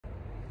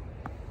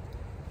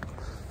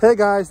Hey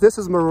guys, this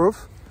is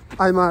Maruf.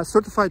 I'm a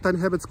certified Tiny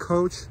Habits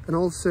coach and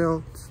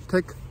also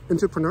tech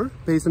entrepreneur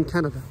based in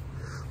Canada.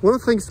 One of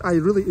the things I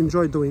really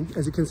enjoy doing,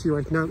 as you can see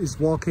right now, is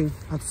walking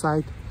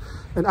outside.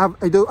 And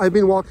I've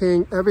been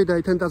walking every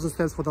day 10,000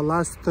 steps for the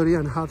last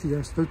 30.5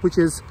 years, which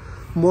is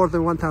more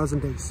than 1,000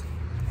 days.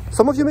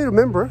 Some of you may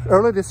remember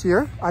earlier this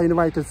year, I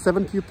invited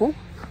 7 people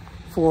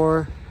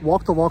for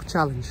Walk the Walk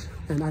Challenge,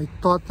 and I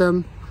taught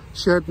them,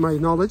 shared my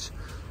knowledge.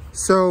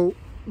 So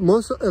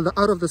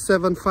out of the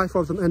 7, 5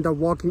 of them end up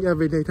walking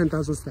every day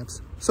 10,000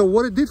 steps. So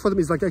what it did for them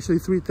is like actually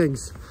 3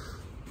 things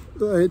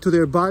to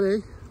their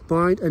body,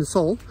 mind, and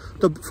soul.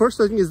 The first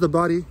thing is the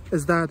body,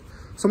 is that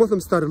some of them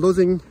started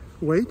losing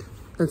weight,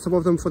 and some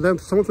of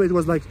it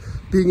was like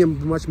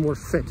being much more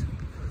fit.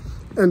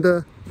 And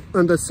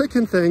the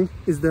second thing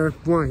is their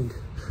mind.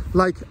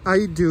 Like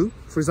I do,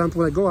 for example,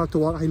 when I go out to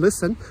walk, I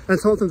listen, and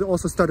some of them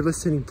also started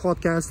listening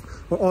podcasts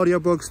or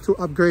audiobooks to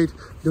upgrade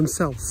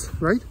themselves,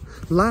 right?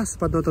 Last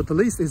but not the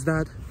least is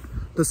that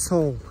the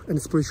soul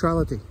and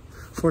spirituality.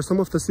 For some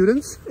of the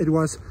students, it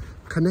was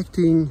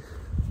connecting,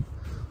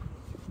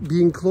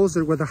 being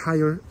closer with a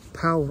higher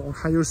power or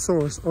higher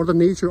source or the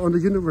nature or the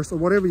universe or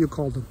whatever you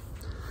call them.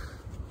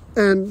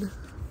 And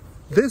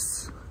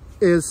this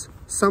is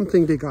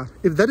something they got.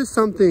 If that is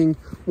something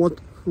what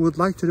we would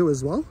like to do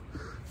as well,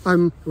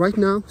 I'm right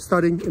now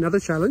starting another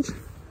challenge,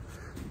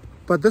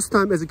 but this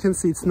time, as you can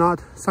see, it's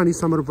not sunny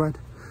summer, but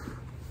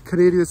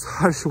Canada's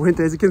harsh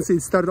winter. As you can see,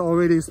 it started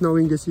already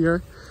snowing this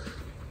year.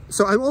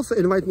 So I'm also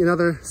inviting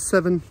another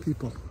 7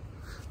 people.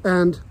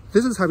 And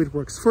this is how it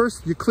works.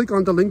 First, you click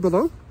on the link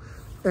below,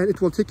 and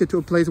it will take you to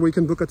a place where you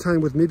can book a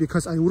time with me,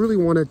 because I really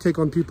want to take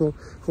on people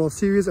who are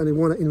serious and they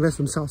want to invest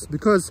themselves,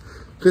 because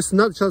this is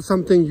not just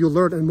something you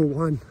learn and move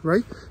on,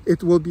 right?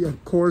 It will be a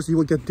course. You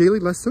will get daily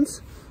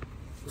lessons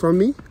from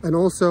me and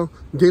also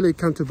daily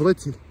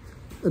accountability.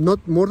 And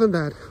not more than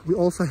that, we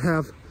also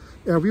have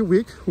every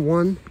week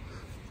one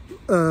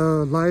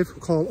live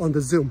call on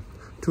the Zoom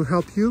to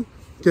help you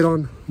get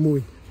on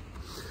moving.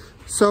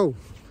 So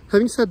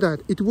having said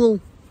that, it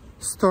will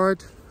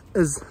start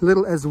as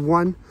little as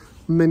 1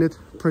 minute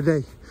per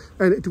day,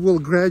 and it will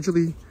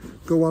gradually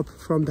go up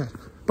from that.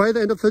 By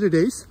the end of 30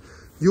 days,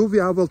 you'll be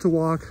able to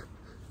walk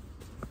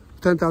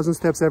 10,000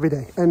 steps every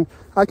day. And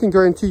I can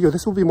guarantee you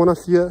this will be one of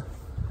the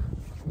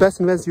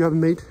best investments you have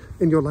made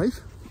in your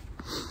life.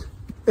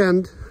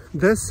 And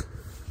this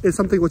is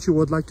something what you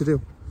would like to do.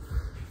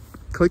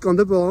 Click on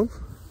the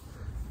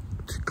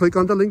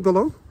link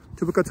below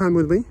to book a time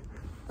with me,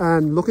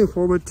 and looking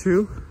forward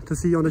to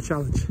see you on the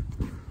challenge.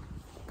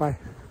 Bye.